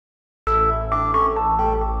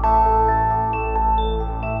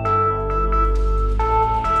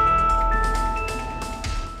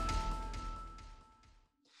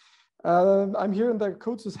I'm here in the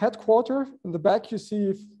CODESYS headquarters. In the back, you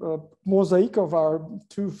see a mosaic of our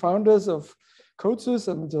two founders of CODESYS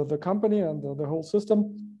and the company and the whole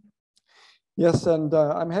system. Yes, and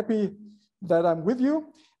I'm happy that I'm with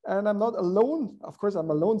you. And I'm not alone. Of course, I'm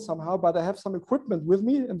alone somehow, but I have some equipment with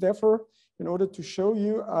me. And therefore, in order to show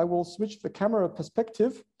you, I will switch the camera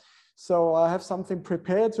perspective. So I have something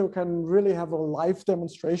prepared so I can really have a live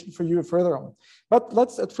demonstration for you further on. But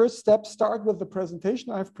let's at first step start with the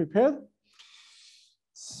presentation I've prepared.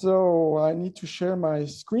 So I need to share my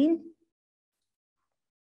screen.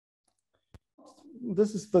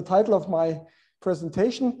 This is the title of my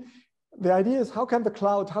presentation. The idea is how can the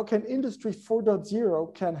cloud, how can Industry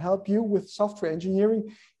 4.0 can help you with software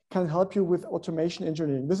engineering, can help you with automation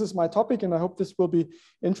engineering. This is my topic, and I hope this will be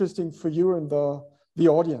interesting for you and the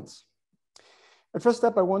audience. At first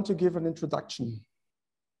step, I want to give an introduction.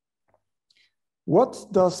 What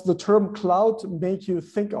does the term cloud make you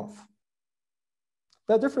think of?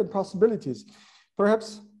 There are different possibilities.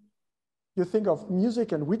 Perhaps you think of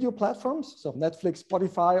music and video platforms. So Netflix,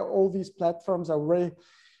 Spotify, all these platforms are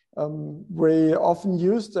very often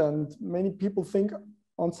used, and many people think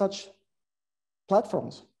on such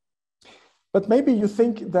platforms. But maybe you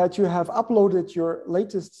think that you have uploaded your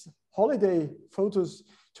latest holiday photos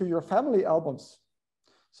to your family albums.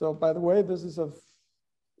 So by the way, this is an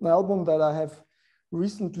album that I have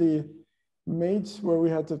recently made where we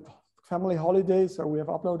had a family holiday. So we have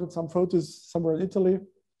uploaded some photos somewhere in Italy.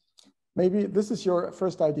 Maybe this is your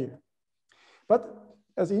first idea. But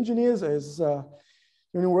as engineers, as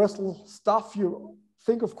universal stuff, you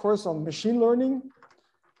think, of course, on machine learning,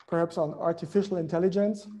 perhaps on artificial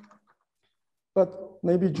intelligence, but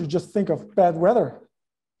maybe you just think of bad weather.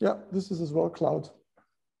 Yeah, this is as well cloud.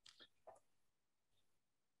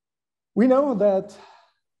 We know that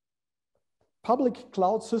public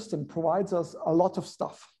cloud system provides us a lot of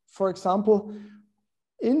stuff. For example,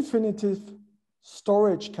 infinite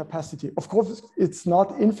storage capacity. Of course, it's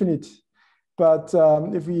not infinite. But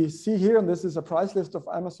if we see here, and this is a price list of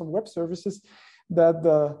Amazon Web Services, that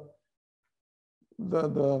the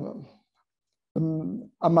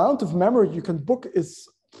amount of memory you can book is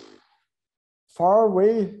far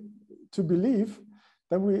away to believe,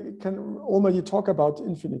 then we can already talk about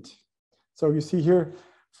infinite. So you see here,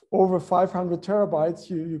 over 500 terabytes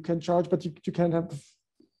you can charge, but you can have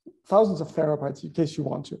thousands of terabytes in case you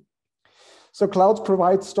want to. So clouds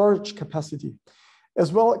provide storage capacity.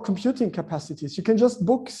 As well, computing capacities. You can just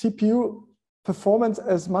book CPU performance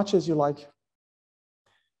as much as you like.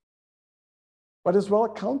 But as well,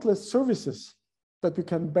 countless services that we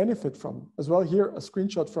can benefit from. As well, here, a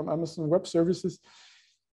screenshot from Amazon Web Services.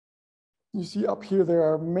 You see up here, there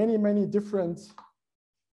are many, many different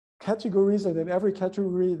categories, and in every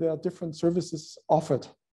category, there are different services offered.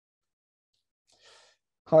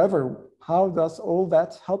 However, how does all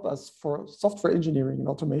that help us for software engineering and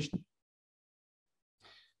automation?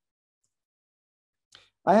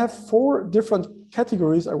 I have 4 different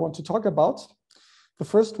categories I want to talk about. The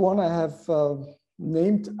first one I have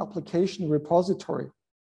named application repository.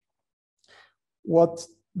 What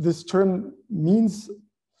this term means,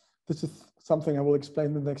 this is something I will explain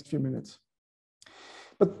in the next few minutes.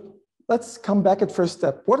 But let's come back at first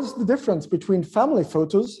step. What is the difference between family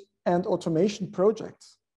photos and automation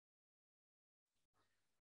projects?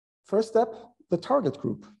 First step, the target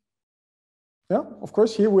group. Yeah, of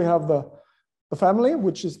course, here we have the family,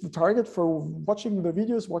 which is the target for watching the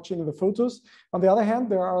videos, watching the photos. On the other hand,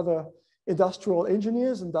 there are the industrial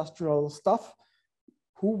engineers, industrial staff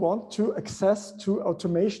who want to access to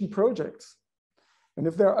automation projects. And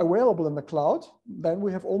if they're available in the cloud, then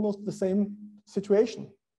we have almost the same situation.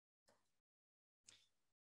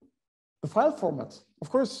 The file format. Of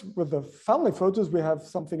course, with the family photos, we have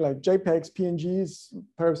something like JPEGs, PNGs,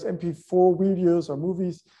 perhaps MP4 videos or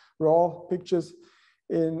movies, raw pictures.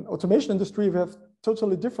 In automation industry, we have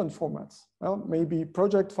totally different formats. Well, maybe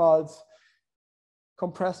project files,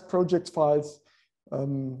 compressed project files,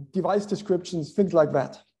 device descriptions, things like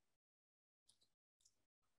that.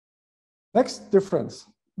 Next difference,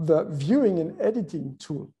 the viewing and editing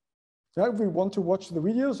tool. Yeah, if we want to watch the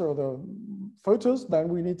videos or the photos, then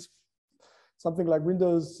we need something like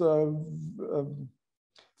Windows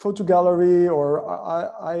Photo Gallery or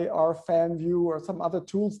IR Fan View or some other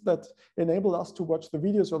tools that enable us to watch the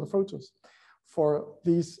videos or the photos. For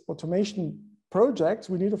these automation projects,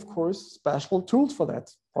 we need, of course, special tools for that.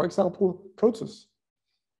 For example, CODESYS.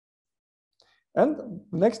 And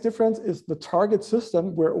the next difference is the target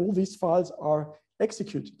system where all these files are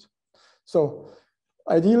executed. So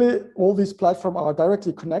ideally, all these platforms are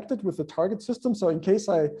directly connected with the target system. So in case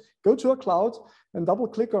I go to a cloud and double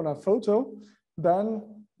click on a photo, then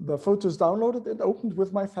the photos downloaded and opened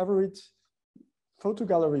with my favorite photo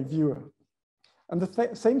gallery viewer. And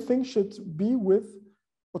the same thing should be with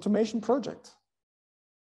automation projects.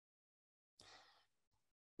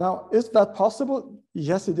 Now, is that possible?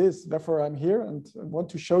 Yes, it is. Therefore, I'm here and I want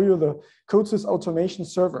to show you the CODESYS Automation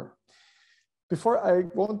Server. Before I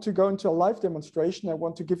want to go into a live demonstration, I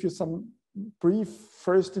want to give you some brief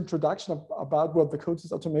first introduction about what the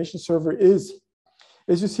CODESYS Automation Server is.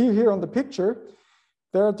 As you see here on the picture,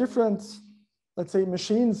 there are different, let's say,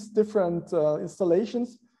 machines, different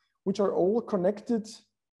installations, which are all connected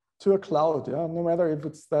to a cloud. Yeah? No matter if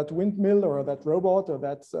it's that windmill or that robot or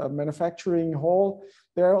that manufacturing hall,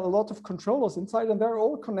 there are a lot of controllers inside and they're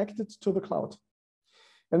all connected to the cloud.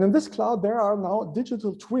 And in this cloud, there are now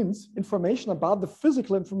digital twins, information about the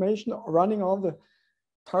physical information running on the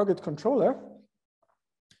target controller.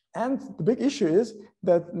 And the big issue is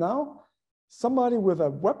that now somebody with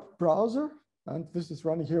a web browser, and this is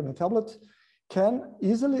running here on a tablet, can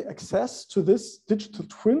easily access to this digital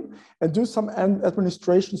twin and do some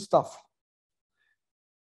administration stuff.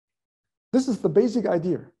 This is the basic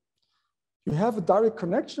idea. You have a direct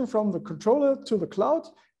connection from the controller to the cloud,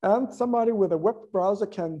 and somebody with a web browser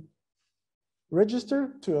can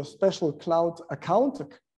register to a special cloud account,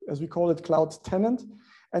 as we call it, cloud tenant,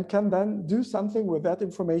 and can then do something with that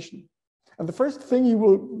information. And the first thing you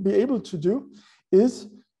will be able to do is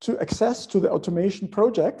to access to the automation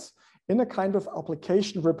projects in a kind of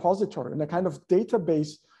application repository, in a kind of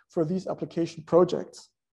database for these application projects.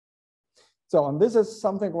 So, and this is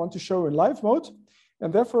something I want to show in live mode.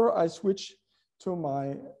 And therefore, I switch to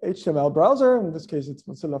my HTML browser. In this case, it's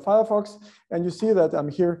Mozilla Firefox. And you see that I'm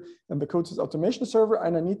here in the CODESYS Automation Server,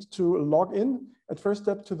 and I need to log in at first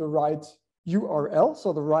step to the right URL,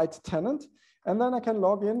 so the right tenant. And then I can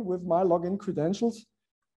log in with my login credentials.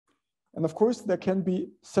 And of course, there can be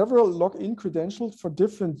several login credentials for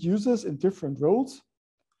different users in different roles,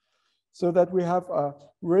 so that we have a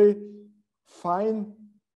very fine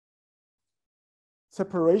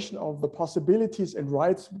separation of the possibilities and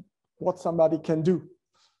rights, what somebody can do.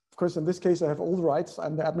 Of course, in this case, I have all the rights.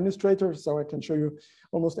 I'm the administrator, so I can show you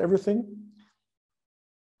almost everything.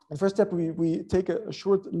 And first step, we take a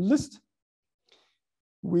short list.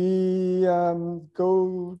 We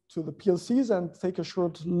go to the PLCs and take a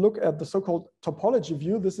short look at the so-called topology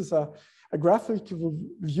view. This is a graphical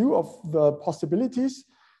view of the possibilities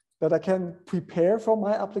that I can prepare for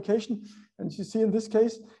my application. And you see in this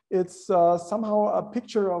case, it's somehow a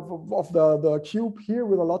picture of the cube here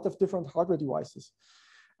with a lot of different hardware devices.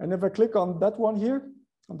 And if I click on that one here,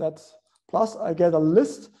 on that plus, I get a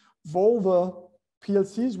list of all the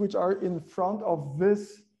PLCs which are in front of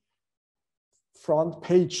this front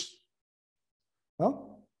page. Huh?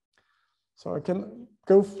 So I can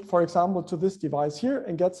go, for example, to this device here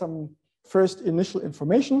and get some first initial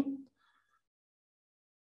information.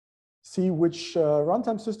 See which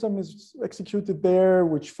runtime system is executed there,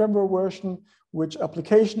 which firmware version, which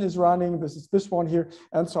application is running. This is this one here,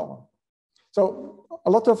 and so on. So a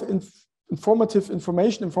lot of informative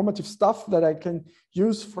information, informative stuff that I can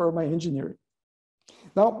use for my engineering.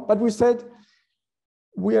 Now, but we said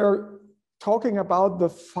we are talking about the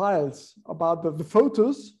files, about the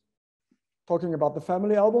photos, talking about the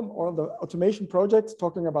family album, or the automation projects,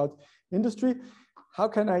 talking about industry. How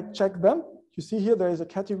can I check them? You see here, there is a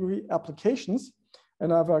category applications.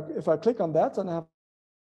 And if I click on that, and I have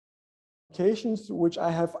applications which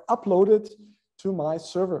I have uploaded to my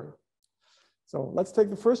server. So let's take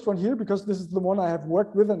the first one here, because this is the one I have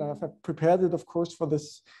worked with, and I have prepared it, of course, for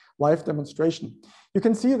this live demonstration. You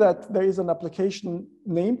can see that there is an application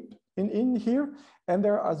name in here, and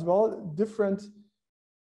there are as well different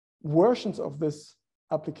versions of this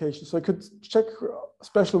application. So I could check a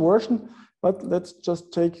special version, but let's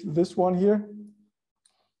just take this one here.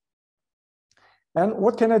 And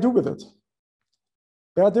what can I do with it?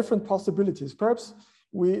 There are different possibilities. Perhaps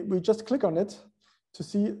we just click on it to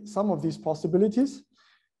see some of these possibilities.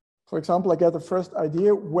 For example, I get the first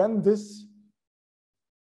idea when this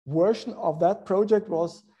version of that project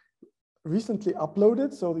was recently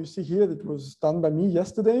uploaded. So you see here that it was done by me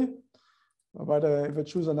yesterday. But if I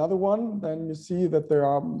choose another one, then you see that there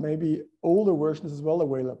are maybe older versions as well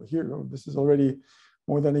available here. This is already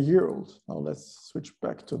more than a year old. Now let's switch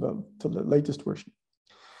back to the latest version.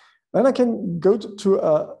 Then I can go to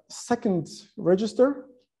a second register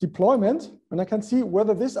deployment, and I can see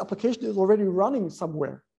whether this application is already running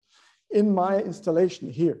somewhere in my installation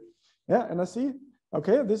here. Yeah, and I see,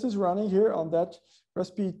 okay, this is running here on that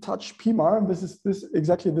Raspberry Touch PMAR. This is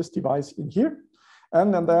exactly this device in here.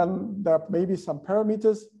 And then there may be some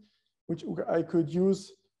parameters which I could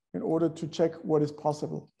use in order to check what is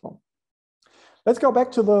possible. Let's go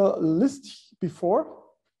back to the list before.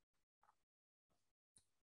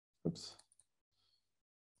 Oops.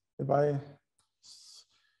 If I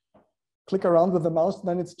click around with the mouse,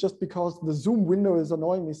 then it's just because the zoom window is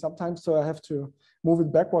annoying me sometimes, so I have to move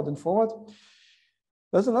it backward and forward.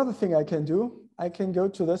 There's another thing I can do. I can go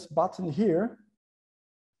to this button here.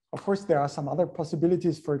 Of course, there are some other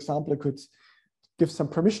possibilities. For example, I could give some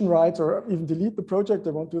permission rights or even delete the project.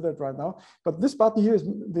 I won't do that right now. But this button here is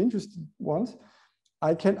the interesting one.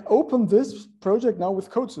 I can open this project now with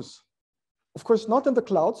CODESYS. Of course, not in the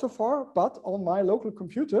cloud so far, but on my local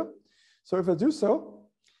computer. So if I do so,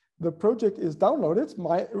 the project is downloaded.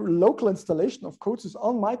 My local installation of CODESYS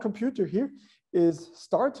on my computer here is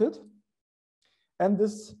started. And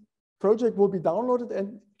this project will be downloaded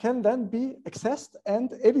and can then be accessed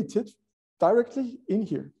and edited directly in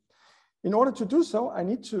here. In order to do so, I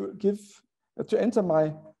need to enter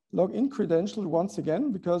my login credential once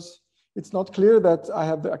again, because it's not clear that I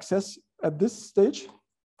have the access at this stage.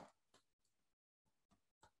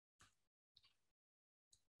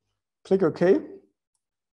 Click OK.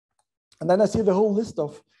 And then I see the whole list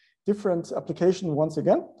of different applications once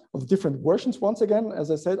again, of different versions once again.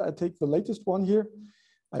 As I said, I take the latest one here.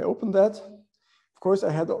 I open that. Of course,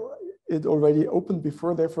 I had it already opened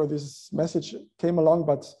before, therefore this message came along,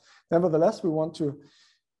 but nevertheless, we want to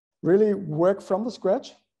really work from the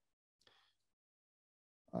scratch.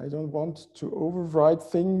 I don't want to override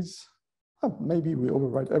things. Maybe we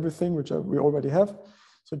override everything, which we already have.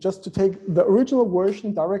 So just to take the original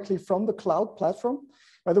version directly from the cloud platform.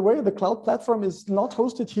 By the way, the cloud platform is not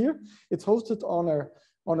hosted here. It's hosted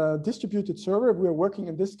on a distributed server. We are working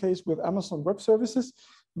in this case with Amazon Web Services.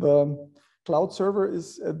 The cloud server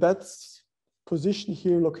is at that position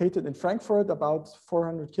here located in Frankfurt, about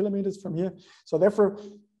 400 kilometers from here. So therefore,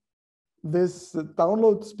 this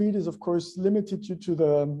download speed is of course limited due to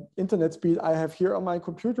the internet speed I have here on my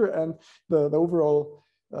computer and the overall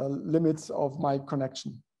limits of my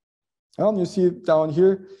connection. You see down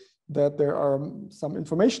here that there are some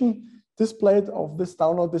information displayed of this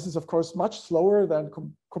download. This is of course much slower than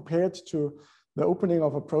compared to the opening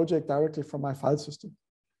of a project directly from my file system.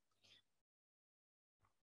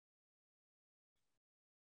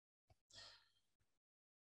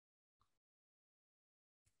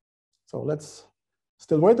 So let's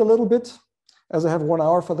still wait a little bit. As I have 1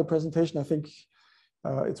 hour for the presentation, I think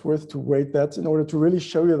it's worth to wait that in order to really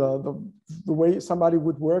show you the way somebody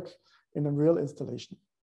would work in a real installation.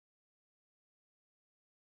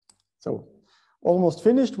 So almost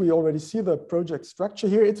finished. We already see the project structure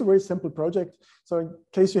here. It's a very simple project. So in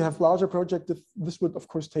case you have larger project, this would of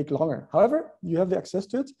course take longer. However, you have the access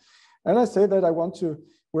to it. And I say that I want to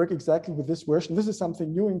work exactly with this version. This is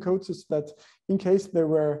something new in CODESYS, that in case there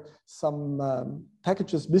were some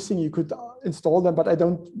packages missing, you could install them, but I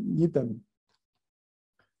don't need them.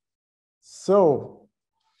 So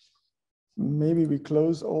maybe we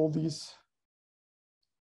close all these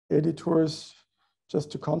editors just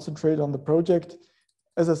to concentrate on the project.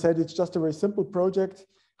 As I said, it's just a very simple project.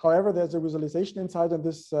 However, there's a visualization inside, and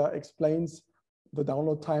this explains the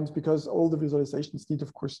download times, because all the visualizations need,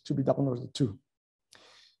 of course, to be downloaded too.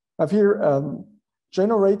 I have here a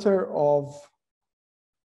generator of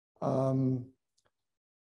a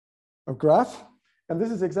graph, and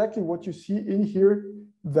this is exactly what you see in here,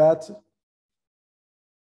 that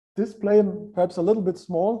display perhaps a little bit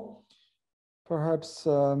small. Perhaps,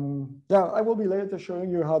 yeah, I will be later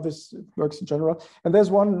showing you how this works in general. And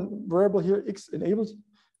there's one variable here, x enabled.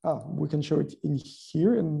 We can show it in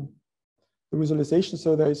here in the visualization.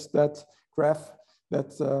 So there's that graph,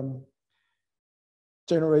 that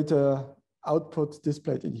generator output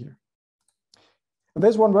displayed in here. And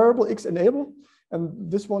there's one variable, x enable,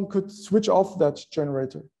 and this one could switch off that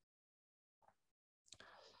generator.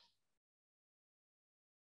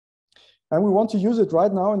 And we want to use it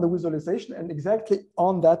right now in the visualization and exactly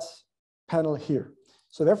on that panel here.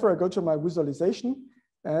 So therefore, I go to my visualization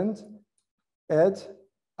and add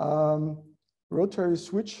rotary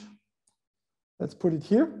switch. Let's put it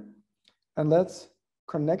here, and let's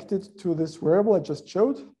connect it to this variable I just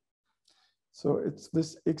showed. So it's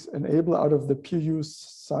this x enable out of the PU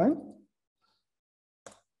sign.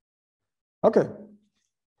 Okay,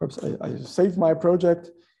 perhaps I save my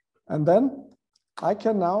project, and then I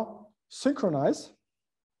can now synchronize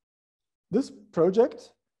this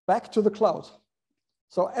project back to the cloud.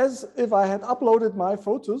 So as if I had uploaded my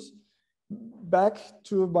photos back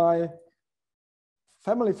to my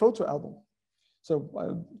family photo album. So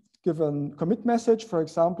I'll give a commit message, for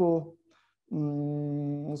example,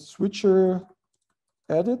 switcher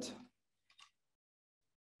edit.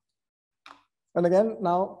 And again,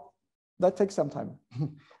 now that takes some time.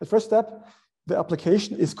 The first step, the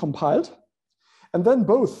application is compiled. And then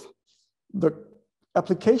both the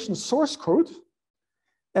application source code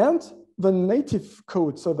and the native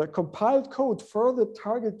code, so the compiled code for the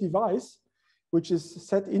target device, which is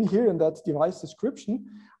set in here in that device description,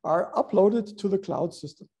 are uploaded to the cloud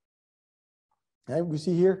system. And we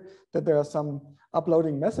see here that there are some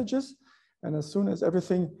uploading messages. And as soon as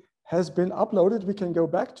everything has been uploaded, we can go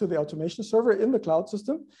back to the automation server in the cloud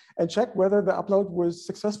system and check whether the upload was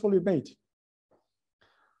successfully made.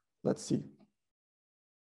 Let's see.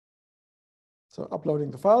 So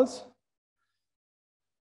uploading the files.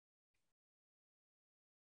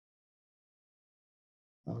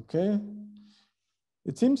 Okay.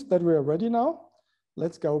 It seems that we are ready now.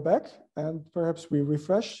 Let's go back and perhaps we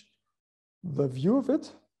refresh the view of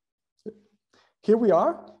it. Here we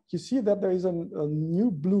are. You see that there is a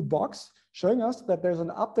new blue box showing us that there's an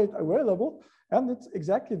update available, and it's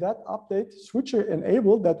exactly that update switcher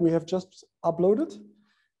enabled that we have just uploaded.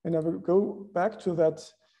 And I will go back to that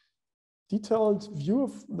detailed view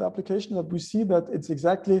of the application that we see that it's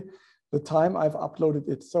exactly the time I've uploaded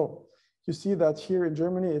it. So you see that here in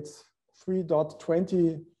Germany, it's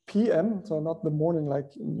 3:20 p.m., so not the morning like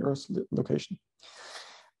in your location.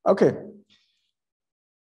 Okay.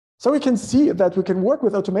 So we can see that we can work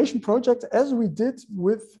with automation projects as we did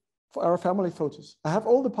with our family photos. I have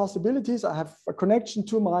all the possibilities. I have a connection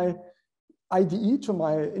to my IDE, to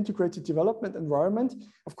my integrated development environment.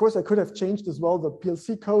 Of course, I could have changed as well the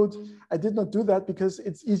PLC code. I did not do that because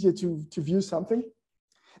it's easier to view something.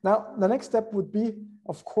 Now, the next step would be,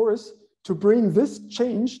 of course, to bring this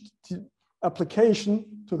changed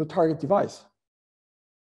application to the target device.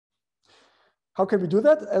 How can we do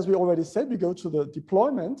that? As we already said, we go to the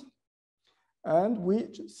deployment and we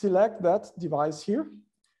select that device here.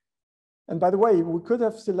 And by the way, we could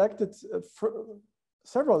have selected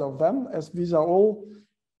several of them, as these are all,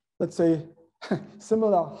 let's say,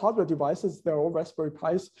 similar hardware devices. They're all Raspberry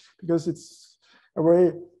Pis because it's a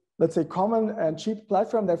very, let's say, common and cheap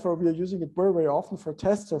platform. Therefore, we are using it very, very often for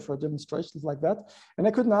tests or for demonstrations like that. And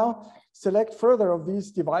I could now select further of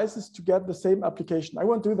these devices to get the same application. I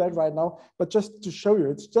won't do that right now, but just to show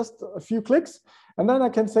you, it's just a few clicks. And then I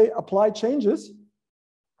can say apply changes.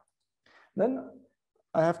 Then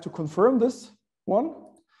I have to confirm this one.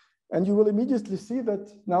 And you will immediately see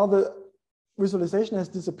that now the visualization has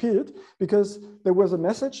disappeared because there was a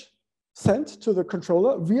message sent to the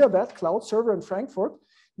controller via that cloud server in Frankfurt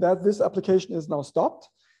that this application is now stopped,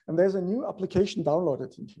 and there's a new application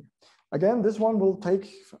downloaded in here. Again, this one will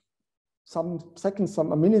take some seconds, a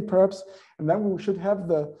minute perhaps, and then we should have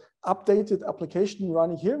the updated application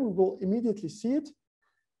running here. We will immediately see it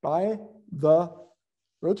by the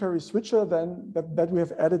rotary switcher then that we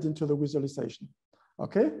have added into the visualization.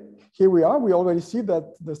 Okay, here we are. We already see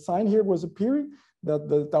that the sign here was appearing, that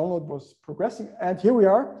the download was progressing, and here we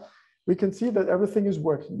are. We can see that everything is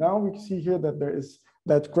working. Now we see here that there is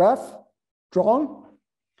that graph drawn.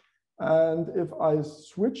 And if I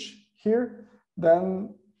switch here,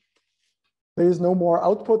 then there is no more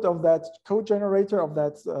output of that code generator, of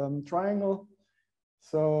that triangle.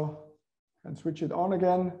 So, and switch it on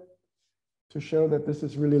again to show that this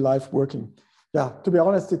is really live working. Yeah, to be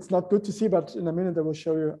honest, it's not good to see, but in a minute I will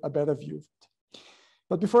show you a better view of it.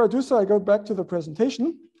 But before I do so, I go back to the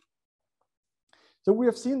presentation. So we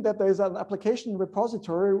have seen that there is an application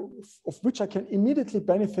repository of which I can immediately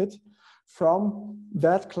benefit from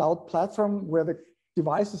that cloud platform where the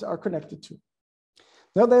devices are connected to.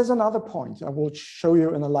 Now there's another point I will show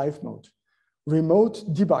you in a live mode, remote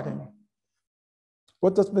debugging.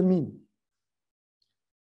 What does that mean?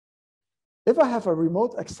 If I have a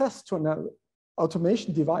remote access to an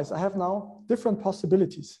automation device, I have now different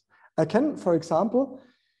possibilities. I can, for example,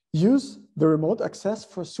 use the remote access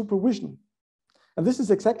for supervision. And this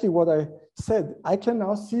is exactly what I said. I can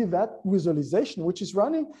now see that visualization, which is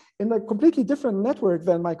running in a completely different network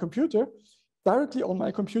than my computer, directly on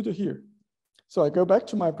my computer here. So I go back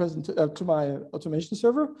to my automation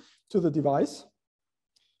server, to the device,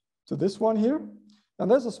 to this one here.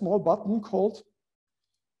 And there's a small button called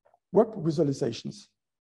Web Visualizations.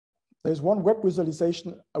 There's one web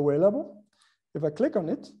visualization available. If I click on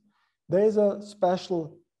it, there is a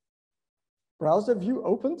special browser view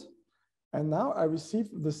opened. And now I receive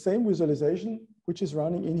the same visualization, which is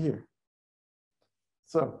running in here.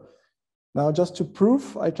 So now just to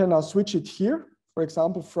prove, I can now switch it here, for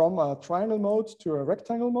example, from a triangle mode to a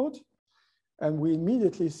rectangle mode. And we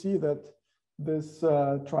immediately see that this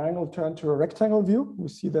triangle turned to a rectangle view. We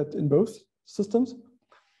see that in both systems.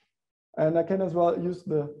 And I can as well use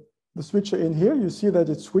the switcher in here. You see that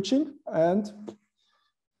it's switching and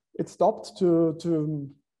it stopped to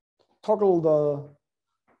toggle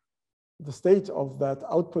the state of that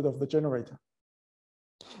output of the generator.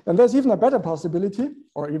 And there's even a better possibility,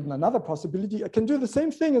 or even another possibility. I can do the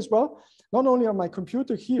same thing as well, not only on my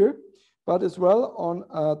computer here, but as well on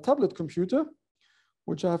a tablet computer,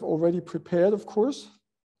 which I have already prepared, of course.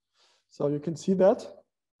 So you can see that.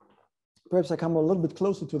 Perhaps I come a little bit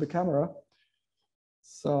closer to the camera.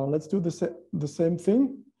 So let's do the same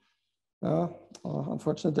thing.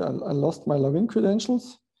 Unfortunately, I lost my login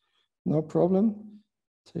credentials. No problem.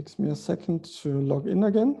 Takes me a second to log in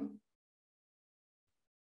again.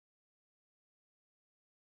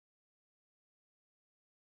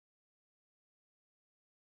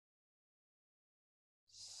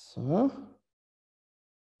 So,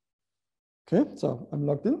 okay, so I'm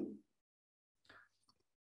logged in.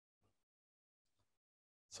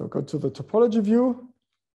 So go to the topology view,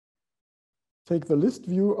 take the list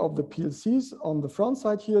view of the PLCs on the front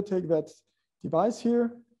side here, take that device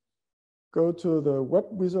here, go to the web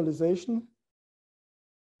visualization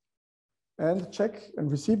and check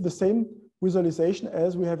and receive the same visualization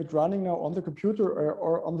as we have it running now on the computer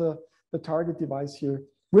or on the target device here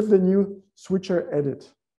with the new switcher edit.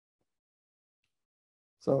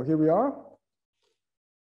 So here we are.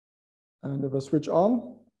 And if I switch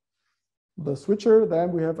on the switcher,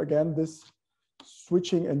 then we have again this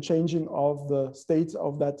switching and changing of the states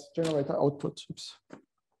of that generator output. Oops.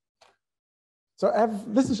 So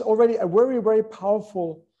this is already a very, very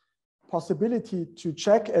powerful possibility to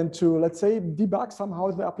check and to, let's say, debug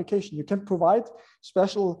somehow the application. You can provide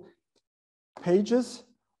special pages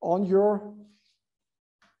on your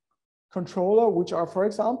controller, which are, for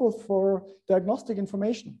example, for diagnostic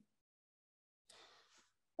information.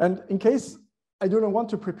 And in case I do not want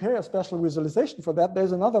to prepare a special visualization for that,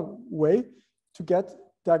 there's another way to get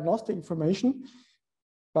diagnostic information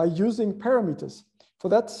by using parameters. For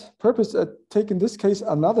that purpose, I take in this case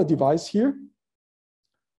another device here.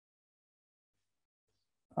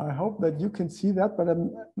 I hope that you can see that, but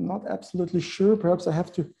I'm not absolutely sure. Perhaps I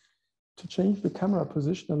have to change the camera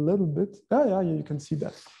position a little bit. Yeah, you can see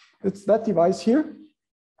that. It's that device here.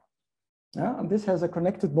 Yeah, and this has a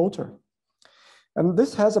connected motor. And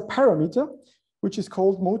this has a parameter, which is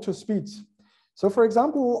called motor speeds. So for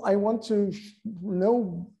example, I want to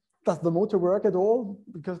know, does the motor work at all?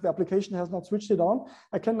 Because the application has not switched it on.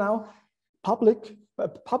 I can now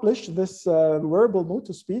publish this variable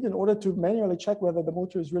motor speed in order to manually check whether the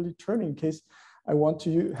motor is really turning in case I want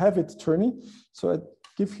to have it turning. So I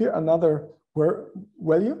give here another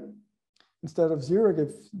value. Instead of 0, I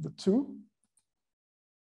give the 2.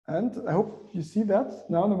 And I hope you see that.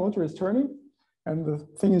 Now the motor is turning and the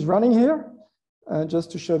thing is running here. And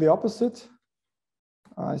just to show the opposite,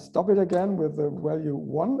 I stop it again with the value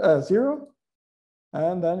 0,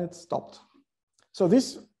 and then it stopped. So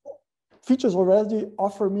these features already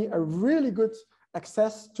offer me a really good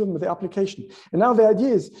access to the application. And now the idea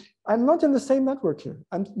is, I'm not in the same network here.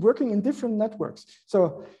 I'm working in different networks.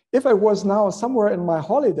 So if I was now somewhere in my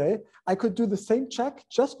holiday, I could do the same check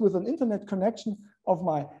just with an internet connection of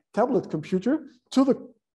my tablet computer to the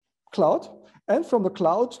cloud, and from the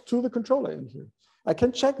cloud to the controller in here. I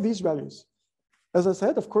can check these values. As I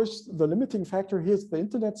said, of course, the limiting factor here is the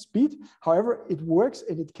internet speed. However, it works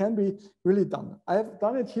and it can be really done. I have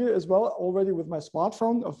done it here as well already with my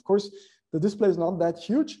smartphone. Of course, the display is not that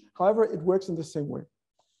huge. However, it works in the same way.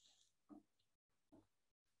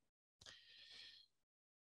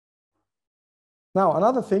 Now,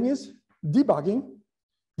 another thing is debugging.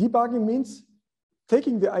 Debugging means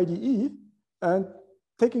taking the IDE and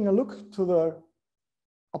taking a look to the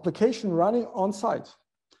application running on site.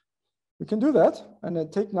 We can do that, and I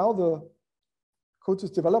take now the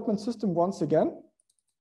CODESYS development system once again.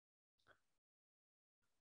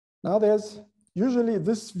 Now there's usually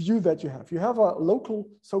this view that you have. You have a local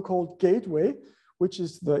so-called gateway, which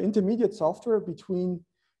is the intermediate software between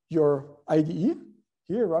your IDE,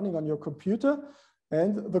 here running on your computer,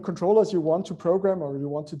 and the controllers you want to program or you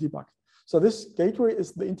want to debug. So this gateway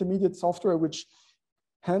is the intermediate software which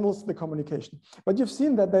handles the communication. But you've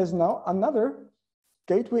seen that there's now another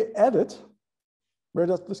gateway added. Where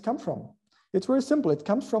does this come from? It's very simple. It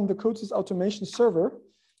comes from the CODESYS Automation Server.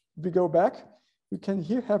 If we go back, we can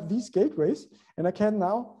here have these gateways, and I can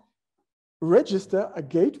now register a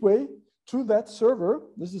gateway to that server.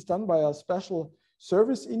 This is done by a special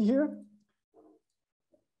service in here.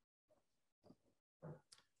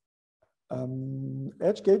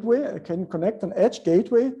 Edge gateway. I can connect an edge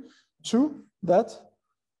gateway to that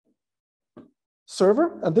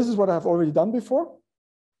server, and this is what I've already done before.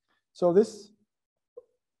 So this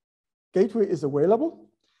gateway is available,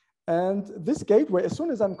 and this gateway, as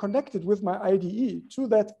soon as I'm connected with my IDE to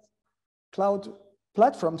that cloud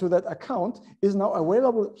platform, to that account is now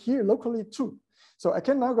available here locally too. So I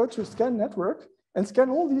can now go to scan network and scan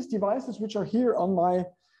all these devices which are here on my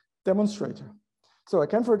demonstrator. So I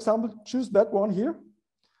can, for example, choose that one here,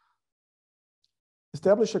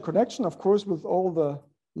 establish a connection, of course, with all the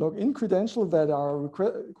login credentials that are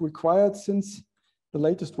required since the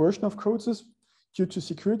latest version of CODESYS due to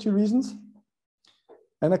security reasons.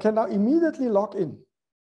 And I can now immediately log in.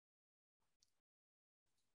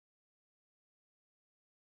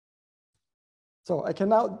 So I can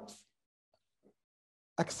now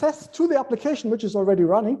access to the application which is already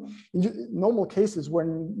running. In normal cases,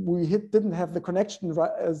 when we didn't have the connection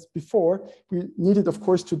as before, we needed, of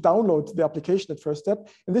course, to download the application at first step.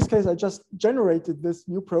 In this case, I just generated this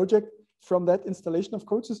new project from that installation of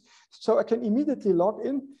CODESYS. So I can immediately log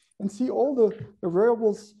in and see all the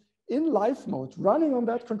variables in live mode running on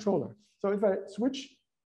that controller. So if I switch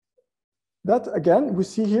that again, we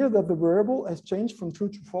see here that the variable has changed from true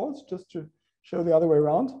to false, just to show the other way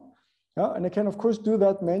around. Yeah, and I can, of course, do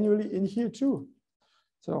that manually in here too.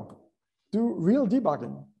 So do real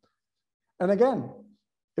debugging. And again,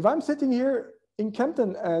 if I'm sitting here in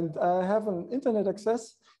Kempten and I have an internet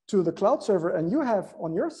access to the cloud server and you have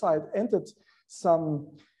on your side entered some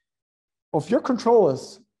of your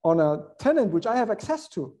controllers on a tenant which I have access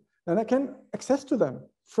to, then I can access to them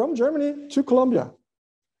from Germany to Colombia.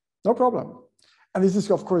 No problem. And this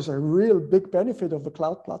is, of course, a real big benefit of the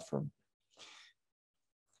cloud platform.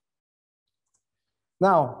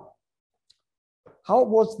 Now, how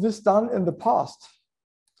was this done in the past?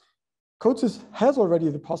 CODESYS has already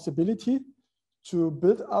the possibility to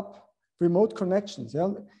build up remote connections. Yeah?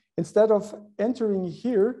 Instead of entering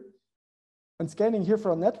here and scanning here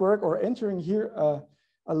for a network or entering here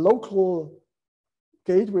a local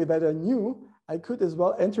gateway that I knew, I could as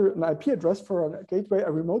well enter an IP address for a gateway, a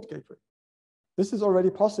remote gateway. This is already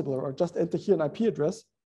possible, or just enter here an IP address.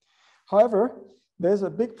 However, there's a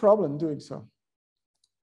big problem doing so.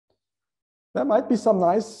 There might be some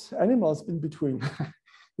nice animals in between,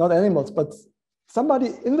 not animals, but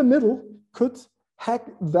somebody in the middle could hack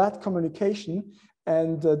that communication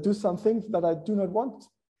and do some things that I do not want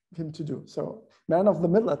him to do. So man of the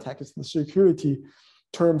middle attack is the security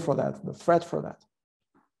term for that, the threat for that.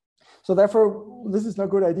 So therefore, this is not a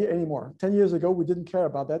good idea anymore. 10 years ago, we didn't care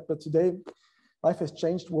about that, but today life has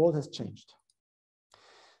changed, world has changed.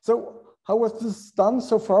 So how was this done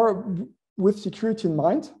so far with security in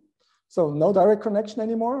mind? So no direct connection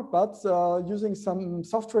anymore, but using some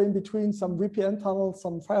software in between, some VPN tunnels,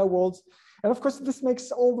 some firewalls. And of course, this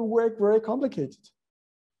makes all the work very complicated.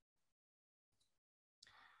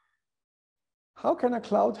 How can a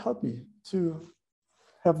cloud help me to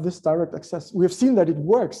have this direct access? We have seen that it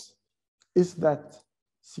works. Is that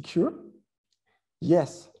secure?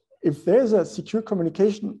 Yes. If there's a secure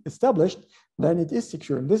communication established, then it is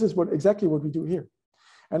secure. And this is exactly what we do here.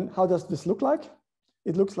 And how does this look like?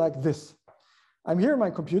 It looks like this. I'm here on my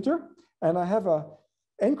computer and I have an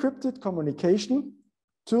encrypted communication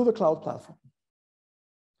to the cloud platform.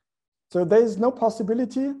 So there is no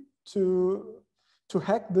possibility to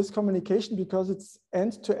hack this communication because it's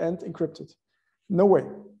end-to-end encrypted. No way.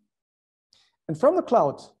 And from the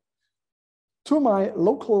cloud to my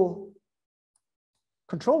local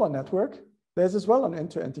controller network, there's as well an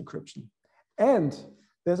end-to-end encryption. And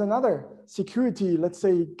there's another security, let's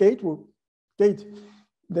say, gate.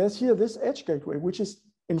 There's here this edge gateway, which is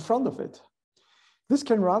in front of it. This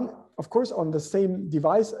can run, of course, on the same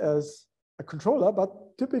device as a controller,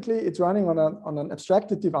 but typically it's running on an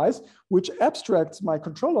abstracted device, which abstracts my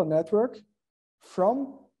controller network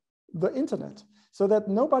from the internet, so that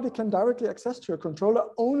nobody can directly access to a controller,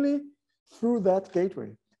 only through that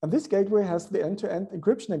gateway. And this gateway has the end-to-end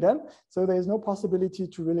encryption again, so there is no possibility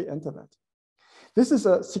to really enter that. This is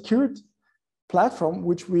a secured platform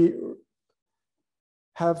which we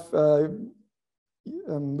have,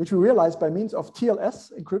 which we realize by means of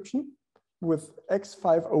TLS encryption with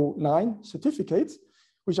X509 certificates,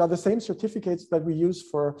 which are the same certificates that we use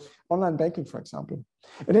for online banking, for example.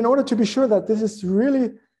 And in order to be sure that this is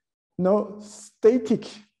really no static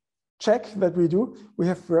check that we do, we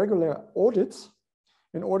have regular audits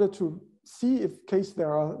in order to see if in case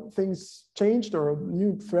there are things changed or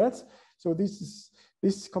new threats. So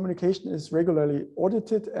this communication is regularly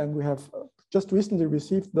audited, and we have just recently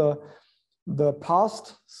received the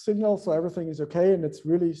past signal, so everything is okay and it's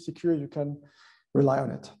really secure. You can rely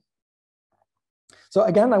on it. So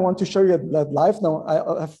again, I want to show you that live now.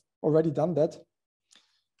 I have already done that.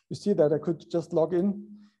 You see that I could just log in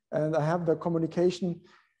and I have the communication,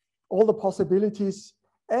 all the possibilities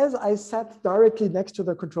as I sat directly next to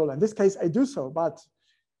the controller. In this case, I do so, but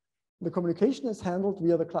the communication is handled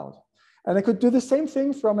via the cloud. And I could do the same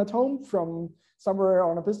thing from at home, from somewhere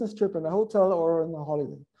on a business trip in a hotel or on a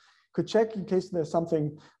holiday. Could check in case there's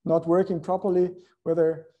something not working properly,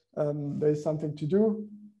 whether there's something to do.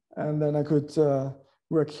 And then I could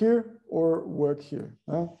work here or work here.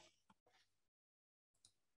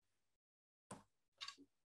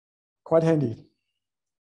 Quite handy.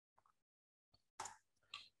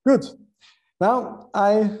 Good. Now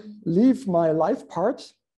I leave my live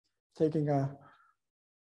part, taking a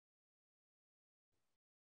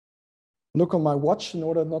look on my watch in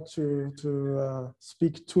order not to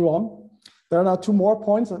speak too long. There are now two more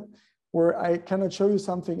points where I cannot show you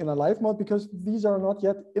something in a live mode because these are not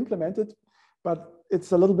yet implemented, but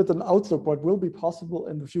it's a little bit an outlook what will be possible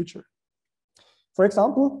in the future. For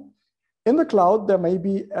example, in the cloud, there may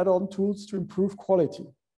be add-on tools to improve quality.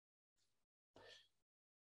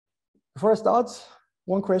 Before I start,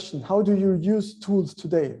 one question: how do you use tools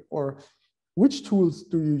today, or which tools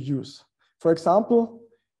do you use? For example,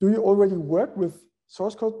 do you already work with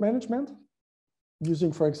source code management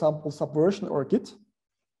using, for example, Subversion or Git?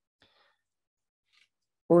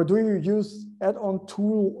 Or do you use add-on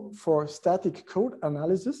tool for static code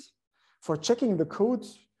analysis, for checking the code,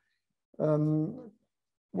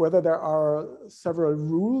 whether there are several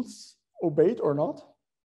rules obeyed or not?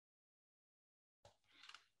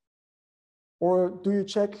 Or do you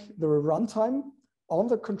check the runtime on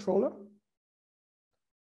the controller?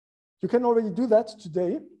 You can already do that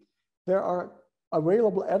today. There are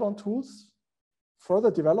available add-on tools for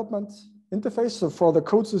the development interface, so for the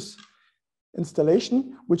CODESYS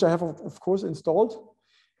installation, which I have, of course, installed.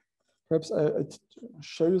 Perhaps I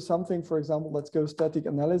show you something. For example, let's go static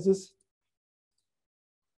analysis.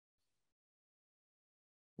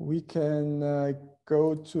 We can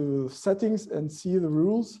go to settings and see the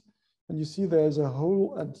rules. And you see there's a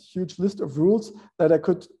whole and huge list of rules that I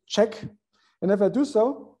could check. And if I do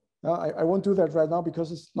so, I won't do that right now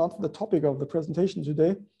because it's not the topic of the presentation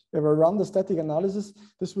today. If I run the static analysis,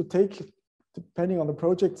 this would take, depending on the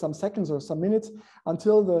project, some seconds or some minutes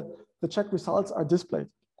until the check results are displayed.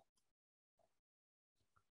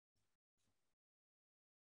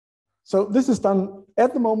 So this is done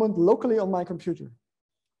at the moment locally on my computer.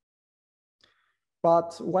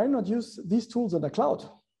 But why not use these tools in the cloud?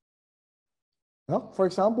 For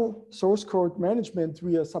example, source code management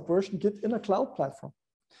via Subversion Git in a cloud platform.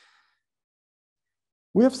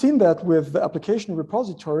 We have seen that with the application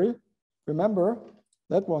repository. Remember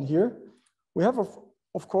that one here. We have,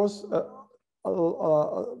 of course,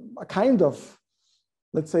 a kind of,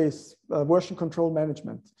 let's say, version control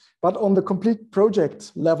management, but on the complete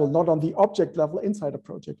project level, not on the object level inside a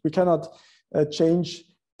project. We cannot change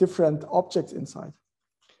different objects inside.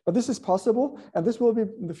 But this is possible, and this will be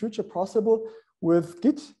in the future possible with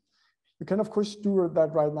Git. You can, of course, do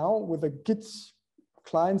that right now with a Git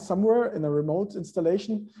client somewhere in a remote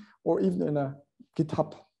installation or even in a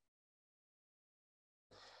GitHub.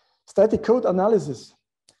 Static code analysis.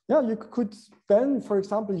 Yeah, you could then, for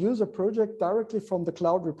example, use a project directly from the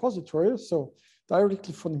cloud repository. So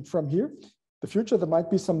directly from here. In the future, there might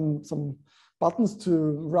be some buttons to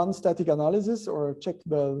run static analysis or check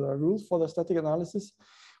the rules for the static analysis,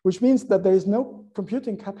 which means that there is no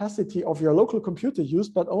computing capacity of your local computer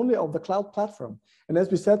used, but only of the cloud platform. And as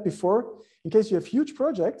we said before, in case you have huge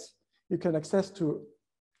projects, you can access to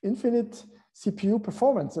infinite CPU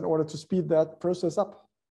performance in order to speed that process up.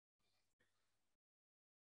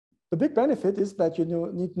 The big benefit is that you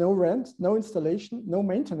need no rent, no installation, no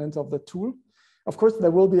maintenance of the tool. Of course,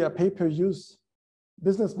 there will be a pay-per-use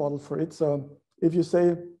business model for it. So if you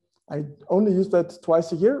say, I only use that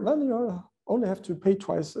twice a year, then you only have to pay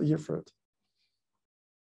twice a year for it.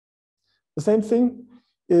 The same thing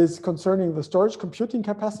is concerning the storage computing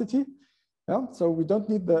capacity. Yeah? So we don't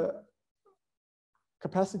need the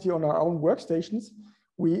capacity on our own workstations.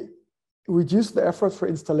 We reduce the effort for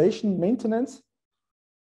installation, maintenance.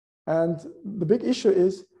 And the big issue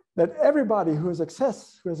is that everybody who has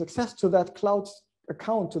access to that cloud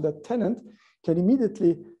account, to that tenant, can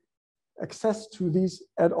immediately access to these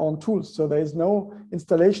add-on tools. So there is no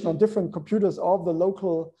installation on different computers of the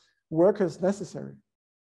local workers necessary.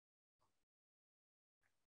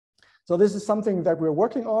 So this is something that we're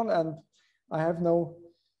working on, and I have no,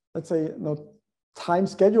 let's say, no time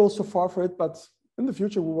schedule so far for it, but in the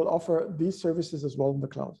future, we will offer these services as well in the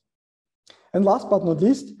cloud. And last but not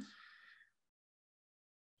least,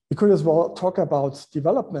 we could as well talk about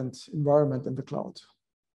development environment in the cloud.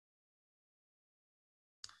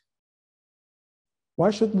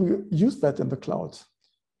 Why should we use that in the cloud?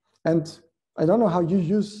 And I don't know how you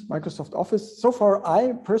use Microsoft Office. So far,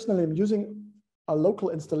 I personally am using a local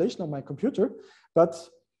installation on my computer, but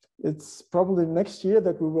it's probably next year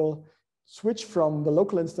that we will switch from the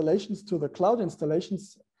local installations to the cloud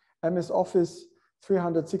installations, MS Office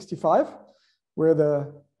 365, where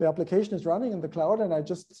the application is running in the cloud, and I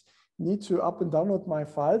just need to up and download my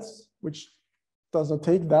files, which doesn't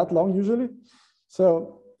take that long usually.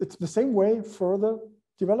 So it's the same way for the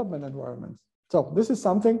development environment. So this is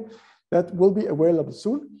something that will be available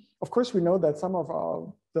soon. Of course, we know that some of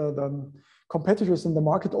the competitors in the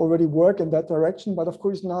market already work in that direction, but of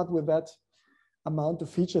course not with that amount of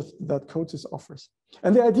features that CODESYS offers.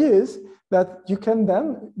 And the idea is that you can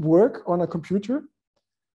then work on a computer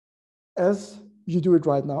as you do it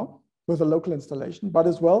right now with a local installation, but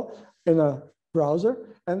as well in a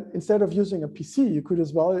browser. And instead of using a PC, you could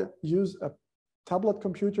as well use a tablet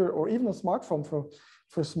computer or even a smartphone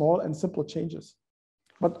for small and simple changes.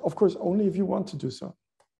 But of course, only if you want to do so.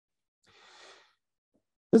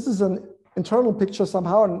 This is an internal picture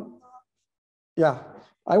somehow. And yeah,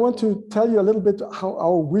 I want to tell you a little bit how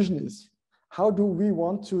our vision is. How do we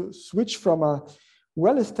want to switch from a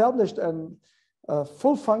well-established and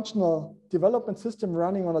full functional development system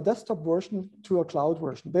running on a desktop version to a cloud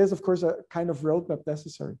version? There's of course a kind of roadmap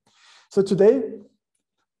necessary. So today,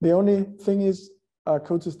 the only thing is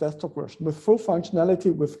CODESYS desktop version with full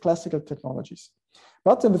functionality with classical technologies.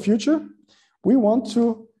 But in the future, we want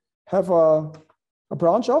to have a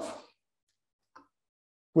branch off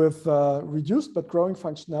with reduced but growing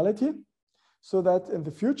functionality, so that in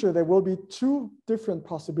the future, there will be two different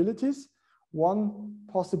possibilities. One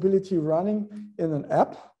possibility running in an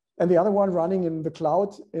app, and the other one running in the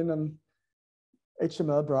cloud in an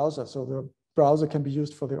HTML browser. So the browser can be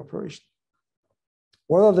used for the operation.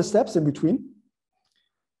 What are the steps in between?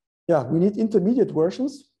 Yeah, we need intermediate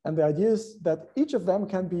versions. And the idea is that each of them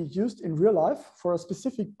can be used in real life for a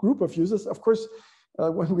specific group of users. Of course,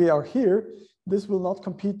 when we are here, this will not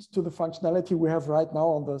compete to the functionality we have right now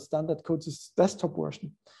on the standard CODESYS desktop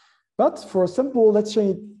version. But for a simple, let's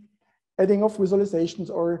say, adding of visualizations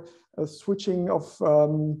or switching of,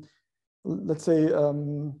 let's say,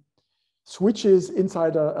 switches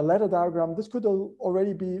inside a ladder diagram, this could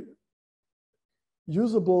already be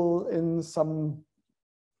usable in some,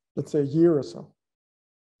 let's say, a year or so.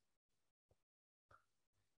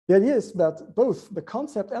 The idea is that both the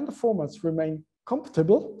concept and the formats remain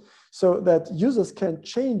compatible so that users can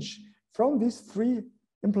change from these three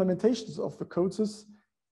implementations of the CODESYS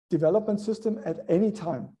development system at any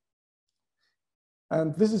time.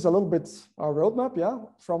 And this is a little bit our roadmap, yeah.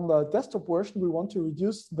 From the desktop version, we want to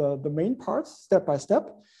reduce the main parts step by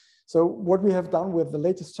step. So what we have done with the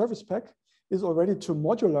latest service pack is already to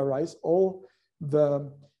modularize all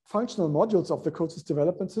the functional modules of the CODESYS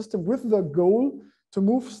development system with the goal to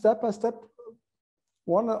move step by step,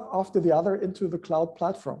 one after the other into the cloud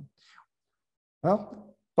platform.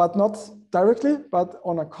 Well, but not directly, but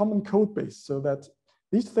on a common code base so that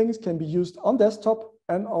these things can be used on desktop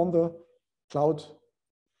and on the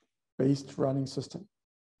cloud-based running system.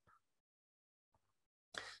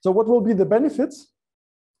 So what will be the benefits?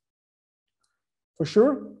 For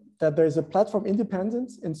sure, that there is a platform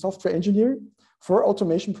independence in software engineering for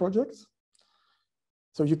automation projects.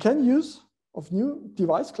 So you can use of new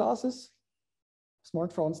device classes,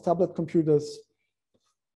 smartphones, tablet computers,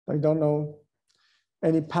 I don't know,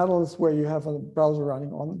 any panels where you have a browser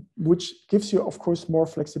running on, which gives you, of course, more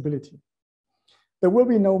flexibility. There will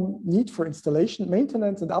be no need for installation,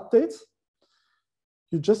 maintenance, and updates.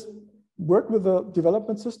 You just work with the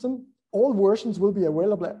development system. All versions will be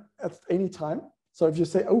available at any time. So if you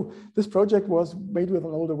say, oh, this project was made with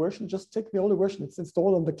an older version, just take the older version. It's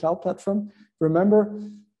installed on the cloud platform. Remember,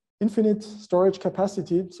 infinite storage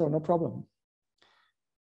capacity, so no problem.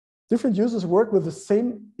 Different users work with the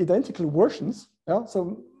same identical versions. Yeah?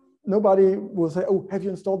 So nobody will say, oh, have you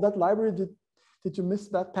installed that library? Did you miss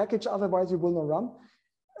that package? Otherwise, you will not run.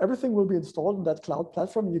 Everything will be installed on that cloud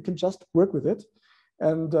platform. And you can just work with it.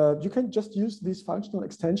 And you can just use these functional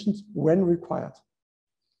extensions when required.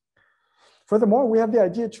 Furthermore, we have the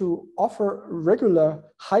idea to offer regular,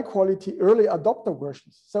 high-quality early adopter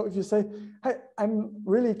versions. So if you say, hey, I'm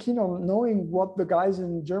really keen on knowing what the guys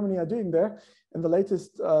in Germany are doing there in the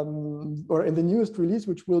latest or in the newest release,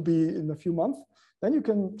 which will be in a few months, then you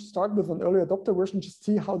can start with an early adopter version, just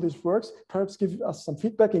see how this works, perhaps give us some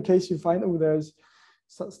feedback in case you find, oh, there's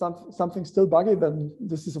something still buggy. Then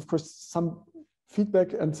this is, of course, some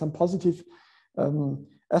feedback and some positive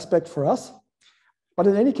aspect for us. But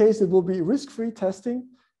in any case, it will be risk-free testing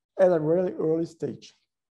at a really early stage.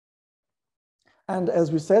 And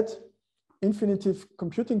as we said, infinitive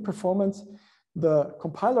computing performance, the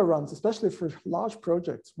compiler runs, especially for large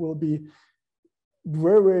projects, will be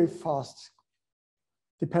very, very fast,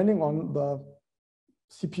 depending on the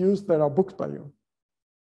CPUs that are booked by you.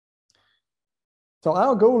 So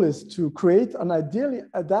our goal is to create an ideally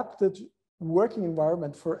adapted working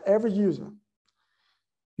environment for every user.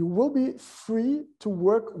 You will be free to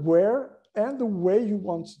work where and the way you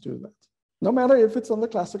want to do that. No matter if it's on the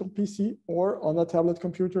classical PC or on a tablet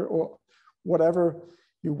computer or whatever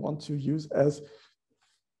you want to use as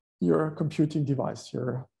your computing device,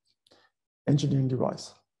 your engineering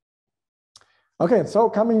device. Okay, so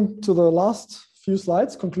coming to the last few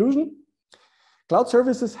slides, conclusion. Cloud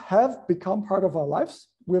services have become part of our lives.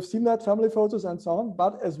 We've seen that, family photos and so on,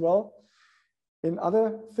 but as well in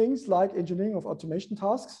other things like engineering of automation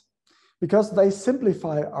tasks, because they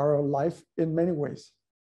simplify our life in many ways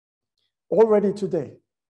already today.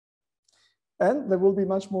 And there will be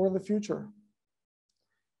much more in the future.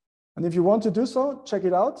 And if you want to do so, check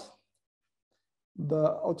it out. The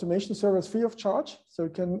automation server is free of charge. So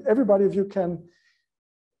everybody of you can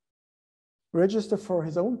register for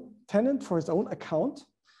his own tenant, for his own account.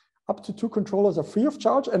 Up to 2 controllers are free of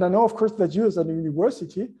charge. And I know, of course, that you as a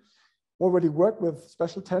university already work with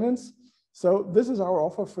special tenants. So this is our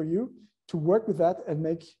offer for you to work with that and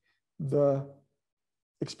make the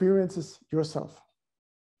experiences yourself.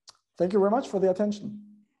 Thank you very much for the attention.